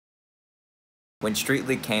When Street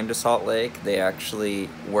League came to Salt Lake, they actually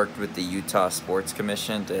worked with the Utah Sports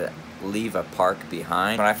Commission to leave a park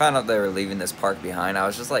behind. When I found out they were leaving this park behind, I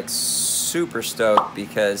was just like super stoked,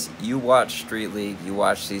 because you watch Street League, you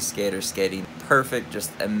watch these skaters skating perfect,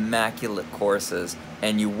 just immaculate courses,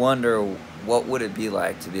 and you wonder what would it be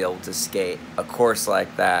like to be able to skate a course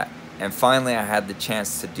like that. And finally I had the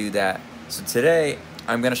chance to do that. So today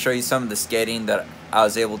I'm going to show you some of the skating that I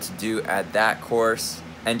was able to do at that course,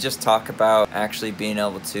 and just talk about actually being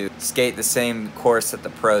able to skate the same course that the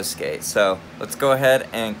pros skate. So let's go ahead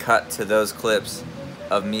and cut to those clips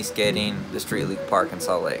of me skating the Street League Park in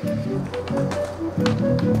Salt Lake.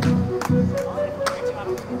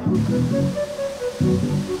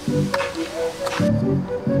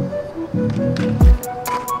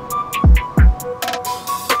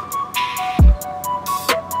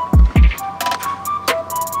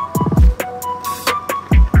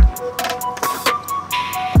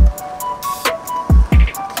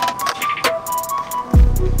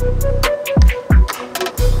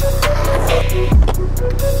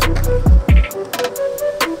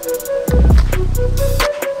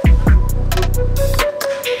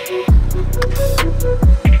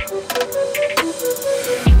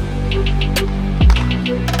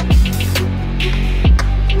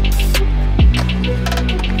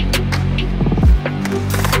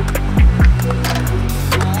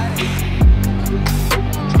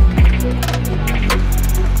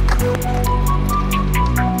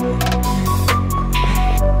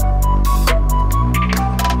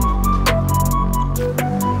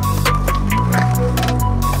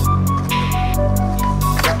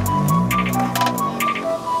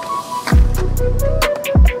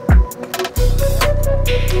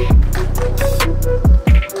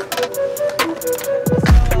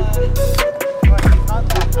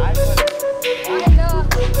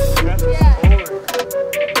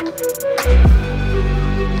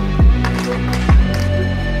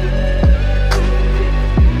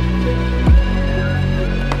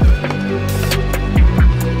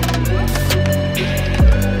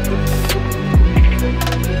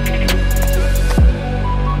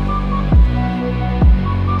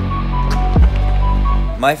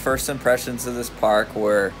 My first impressions of this park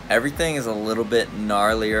were everything is a little bit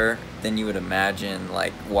gnarlier than you would imagine,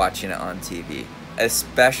 like watching it on TV.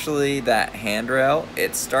 Especially that handrail.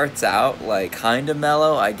 It starts out like kind of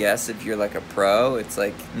mellow, I guess, if you're like a pro. It's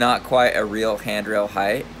like not quite a real handrail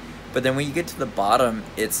height. But then when you get to the bottom,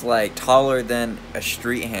 it's like taller than a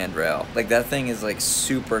street handrail. Like that thing is like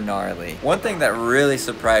super gnarly. One thing that really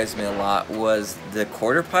surprised me a lot was the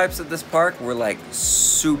quarter pipes at this park were like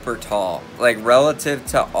super tall. Like relative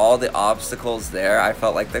to all the obstacles there, I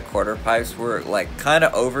felt like the quarter pipes were like kind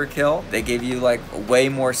of overkill. They gave you like way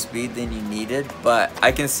more speed than you needed, but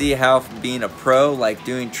I can see how being a pro, like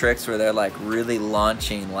doing tricks where they're like really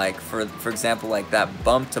launching, like for example, like that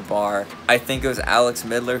bump to bar. I think it was Alex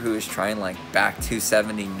Midler who was trying like back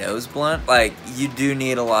 270 nose blunt. Like you do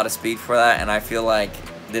need a lot of speed for that, and I feel like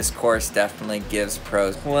this course definitely gives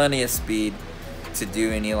pros plenty of speed to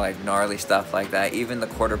do any like gnarly stuff like that. Even the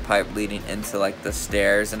quarter pipe leading into like the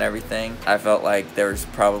stairs and everything, I felt like there was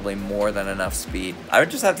probably more than enough speed. I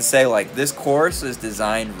would just have to say, like, this course is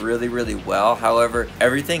designed really well. However,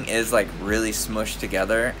 everything is like really smushed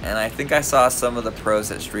together, and I think I saw some of the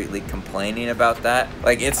pros at Street League complaining about that.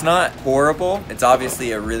 Like, it's not horrible. It's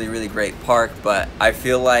obviously a really great park, but I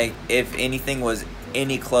feel like if anything was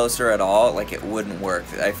any closer at all, like it wouldn't work.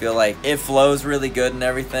 I feel like it flows really good and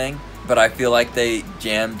everything, but I feel like they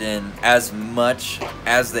jammed in as much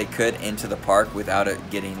as they could into the park without it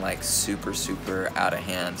getting like super out of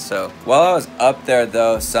hand. So while I was up there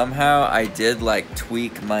though, somehow I did like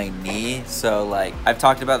tweak my knee. So like I've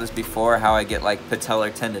talked about this before, how I get like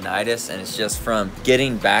patellar tendonitis, and it's just from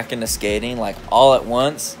getting back into skating like all at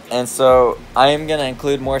once. And so I am gonna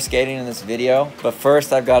include more skating in this video, but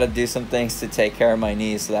first I've got to do some things to take care of my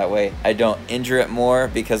knees so that way I don't injure it more,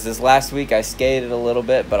 because this last week I skated a little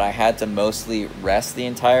bit, but I had to mostly rest the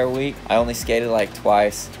entire week. I only skated like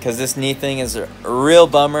twice because this knee thing is a real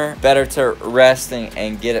bummer. Better to rest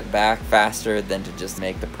and get it back faster than to just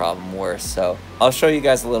make the problem worse. So I'll show you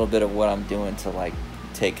guys a little bit of what I'm doing to like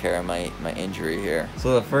take care of my injury here.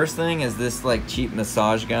 So the first thing is this like cheap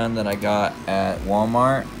massage gun that I got at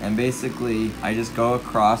Walmart, and basically I just go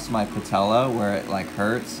across my patella where it like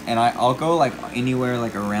hurts, and I'll go like anywhere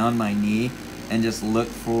like around my knee and just look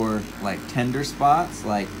for like tender spots,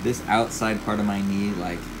 like this outside part of my knee,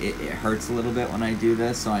 like it hurts a little bit when I do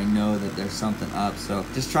this, so I know that there's something up. So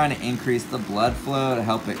just trying to increase the blood flow to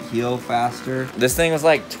help it heal faster. This thing was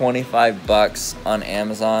like 25 bucks on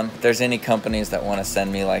Amazon. If there's any companies that want to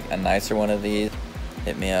send me like a nicer one of these,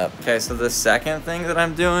 hit me up. Okay, so the second thing that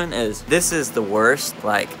I'm doing is, this is the worst,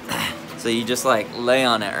 like, so you just like lay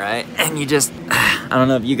on it, right? And you just, I don't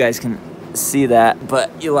know if you guys can see that,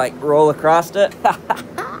 but you like roll across it.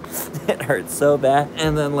 It hurts so bad.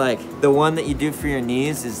 And then like the one that you do for your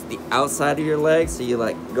knees is the outside of your leg, so you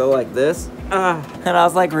like go like this. And I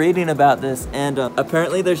was like reading about this, and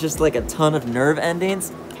apparently there's just like a ton of nerve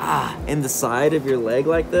endings in the side of your leg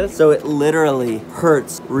like this, so it literally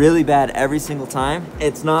hurts really bad every single time.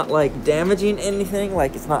 It's not like damaging anything,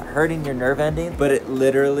 like it's not hurting your nerve ending, but it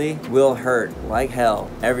literally will hurt like hell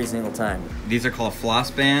every single time. These are called floss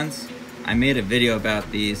bands. I made a video about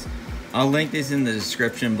these. I'll link these in the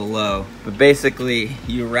description below. But basically,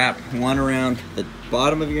 you wrap one around the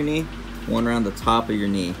bottom of your knee, one around the top of your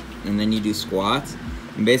knee, and then you do squats.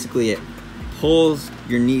 And basically it pulls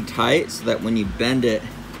your knee tight so that when you bend it,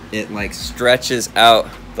 it like stretches out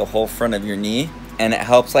the whole front of your knee, and it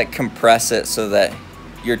helps like compress it so that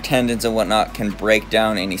your tendons and whatnot can break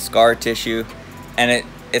down any scar tissue. And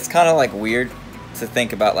it's kind of like weird to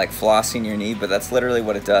think about like flossing your knee, but that's literally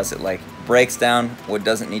what it does. It like breaks down what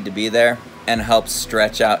doesn't need to be there and helps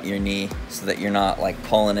stretch out your knee so that you're not like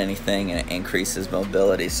pulling anything, and it increases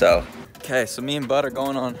mobility. So okay, so me and Bud are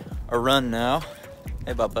going on a run now.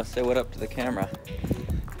 Hey Bubba, say what up to the camera.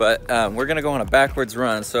 But we're gonna go on a backwards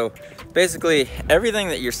run. So basically everything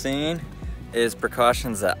that you're seeing is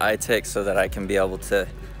precautions that I take so that I can be able to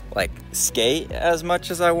like skate as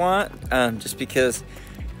much as I want, just because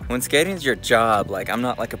when skating is your job, like I'm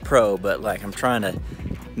not like a pro, but like I'm trying to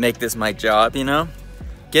make this my job, you know?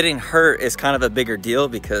 Getting hurt is kind of a bigger deal,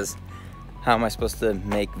 because how am I supposed to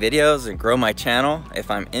make videos and grow my channel if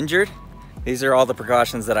I'm injured? These are all the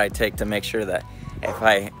precautions that I take to make sure that if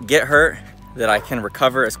I get hurt, that I can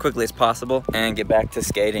recover as quickly as possible and get back to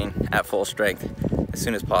skating at full strength as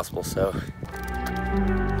soon as possible. So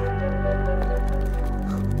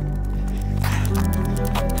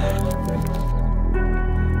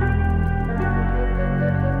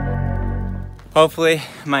hopefully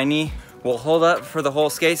my knee will hold up for the whole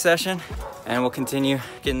skate session, and we'll continue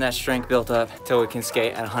getting that strength built up till we can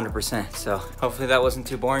skate at 100%. So hopefully that wasn't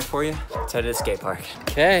too boring for you. Let's head to the skate park.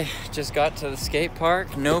 Okay, just got to the skate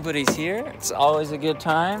park. Nobody's here. It's always a good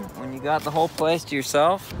time when you got the whole place to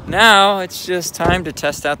yourself. Now it's just time to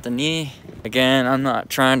test out the knee. Again, I'm not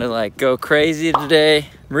trying to like go crazy today.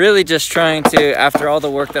 Really just trying to, after all the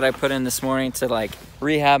work that I put in this morning to like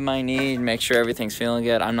rehab my knee and make sure everything's feeling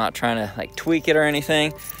good, I'm not trying to like tweak it or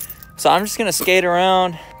anything. So I'm just gonna skate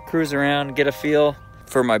around, cruise around, get a feel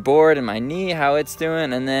for my board and my knee, how it's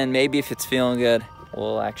doing, and then maybe if it's feeling good,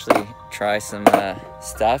 we'll actually try some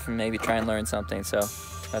stuff and maybe try and learn something. So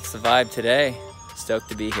that's the vibe today. Stoked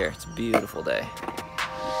to be here. It's a beautiful day.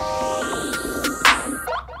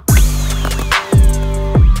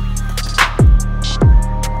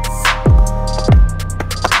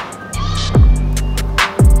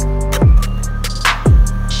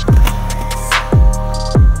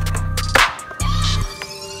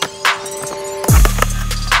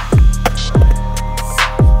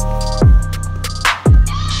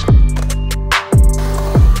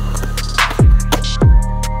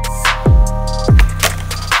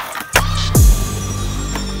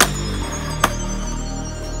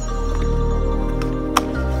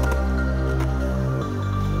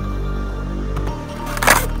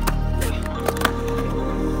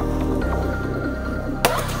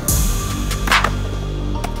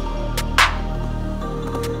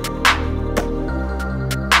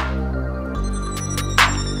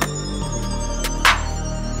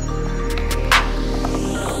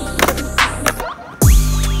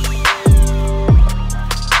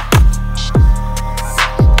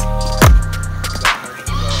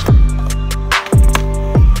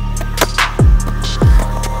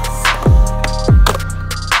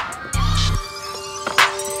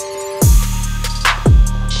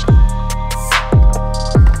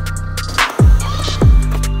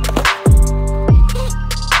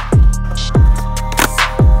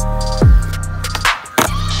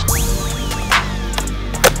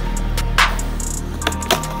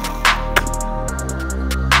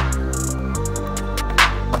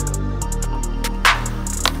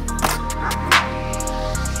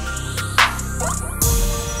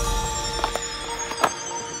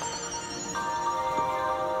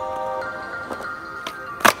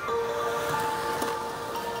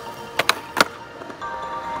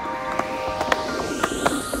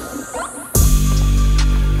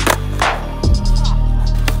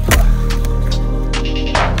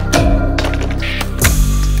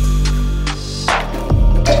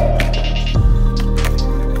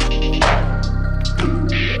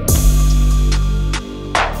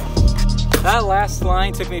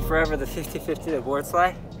 me forever, the 50-50 the board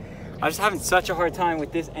slide. I'm just having such a hard time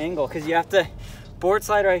with this angle because you have to board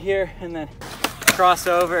slide right here and then cross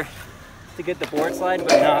over to get the board slide,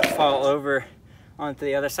 but not fall over onto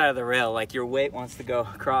the other side of the rail. Like your weight wants to go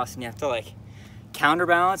across and you have to like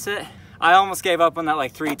counterbalance it. I almost gave up on that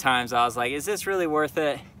like 3 times. I was like, is this really worth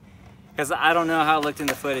it? Because I don't know how it looked in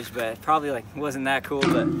the footage, but it probably like wasn't that cool,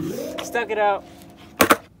 but stuck it out.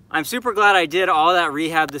 I'm super glad I did all that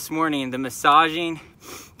rehab this morning, the massaging,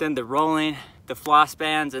 then the rolling, the floss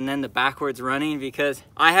bands, and then the backwards running, because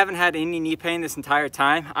I haven't had any knee pain this entire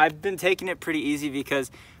time. I've been taking it pretty easy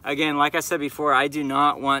because, again, like I said before, I do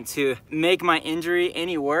not want to make my injury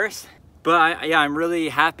any worse. But yeah, I'm really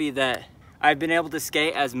happy that I've been able to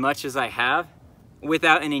skate as much as I have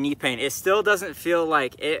without any knee pain. It still doesn't feel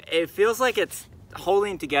like, it feels like it's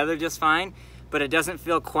holding together just fine, but it doesn't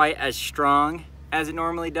feel quite as strong as it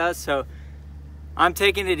normally does. So I'm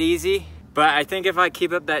taking it easy, but I think if I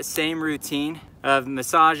keep up that same routine of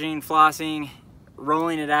massaging, flossing,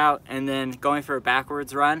 rolling it out, and then going for a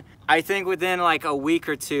backwards run, I think within like a week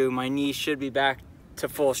or 2, my knee should be back to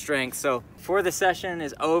full strength. So before the session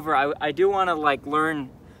is over, I do want to like learn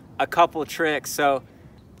a couple tricks. So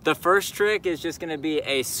the first trick is just going to be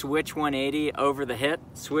a switch 180 over the hip,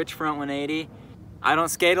 switch front 180. I don't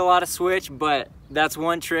skate a lot of switch, but that's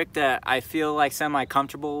one trick that I feel like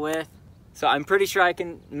semi-comfortable with. So I'm pretty sure I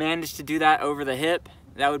can manage to do that over the hip.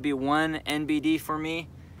 That would be 1 NBD for me.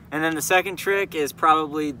 And then the second trick is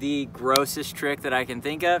probably the grossest trick that I can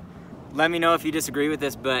think of. Let me know if you disagree with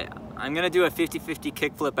this, but I'm gonna do a 50-50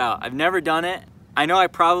 kickflip out. I've never done it. I know I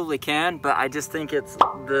probably can, but I just think it's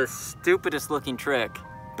the stupidest looking trick.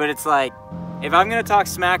 But it's like, if I'm gonna talk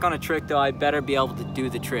smack on a trick though, I better be able to do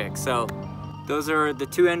the trick. So those are the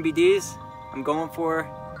 2 NBDs I'm going for,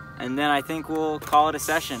 and then I think we'll call it a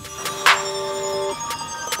session.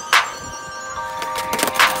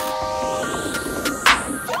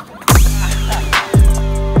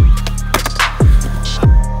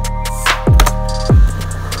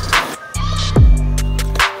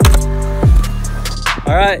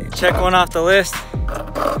 All right, check one off the list.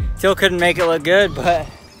 Still couldn't make it look good, but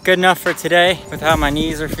good enough for today. With how my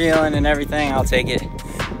knees are feeling and everything, I'll take it.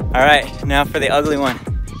 All right, now for the ugly one.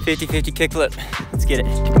 50-50 kickflip. Let's get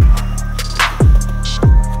it.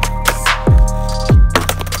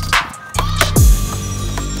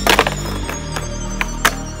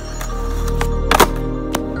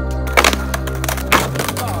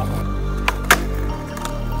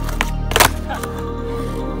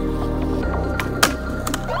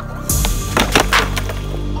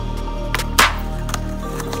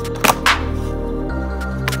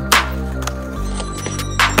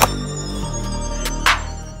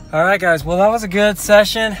 All right, guys, well, that was a good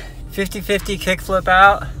session. 50-50 kickflip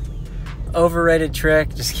out. Overrated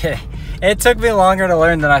trick, just kidding. It took me longer to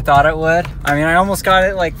learn than I thought it would. I mean, I almost got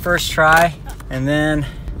it like first try, and then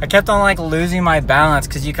I kept on like losing my balance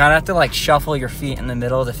because you kind of have to like shuffle your feet in the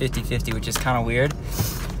middle of the 50-50, which is kind of weird.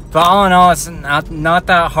 But all in all, it's not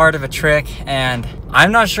that hard of a trick, and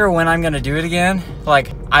I'm not sure when I'm gonna do it again.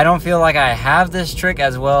 Like, I don't feel like I have this trick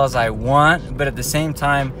as well as I want, but at the same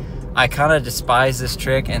time, I kind of despise this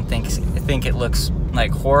trick and think it looks like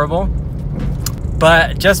horrible.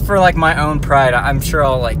 But just for like my own pride, I'm sure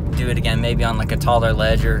I'll like do it again, maybe on like a taller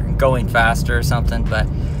ledge or going faster or something. But I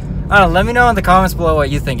don't know, let me know in the comments below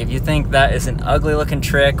what you think. If you think that is an ugly looking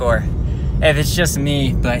trick or if it's just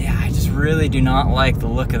me. But yeah, I just really do not like the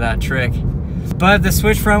look of that trick. But the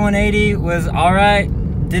switch front 180 was all right.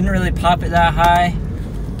 Didn't really pop it that high,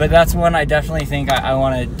 but that's one I definitely think I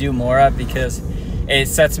want to do more of because it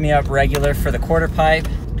sets me up regular for the quarter pipe,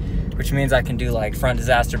 which means I can do like front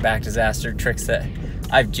disaster, back disaster, tricks that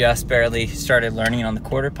I've just barely started learning on the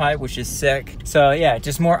quarter pipe, which is sick. So yeah,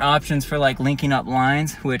 just more options for like linking up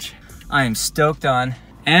lines, which I am stoked on.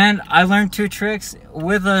 And I learned 2 tricks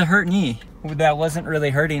with a hurt knee that wasn't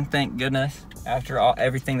really hurting, thank goodness, after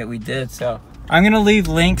everything that we did. So I'm gonna leave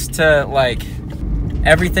links to like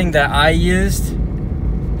everything that I used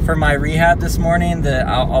for my rehab this morning.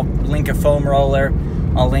 I'll link a foam roller,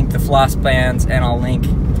 I'll link the floss bands, and I'll link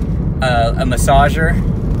a massager.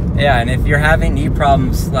 Yeah, and if you're having knee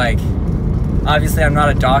problems, like, obviously I'm not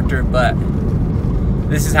a doctor, but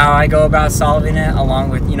this is how I go about solving it, along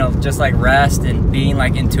with, you know, just like rest and being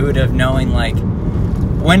like intuitive, knowing like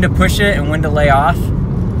when to push it and when to lay off.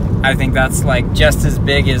 I think that's like just as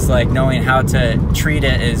big as like knowing how to treat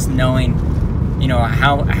it, is knowing, you know,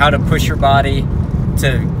 how to push your body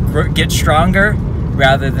to get stronger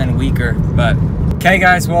rather than weaker. But okay,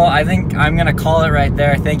 guys, well, I think I'm gonna call it right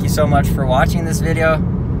there. Thank you so much for watching this video.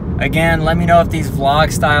 Again, let me know if these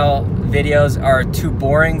vlog style videos are too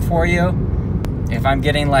boring for you. if I'm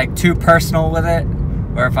getting like too personal with it,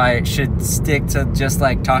 or if I should stick to just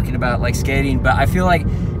like talking about like skating. But I feel like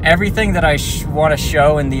everything that I want to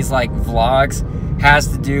show in these like vlogs has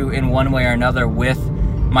to do in one way or another with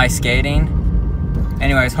my skating.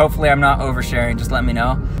 Anyways, hopefully I'm not oversharing, just let me know.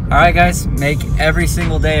 All right guys, make every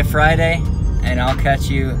single day a Friday, and I'll catch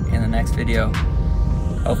you in the next video,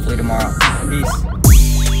 hopefully tomorrow. Peace.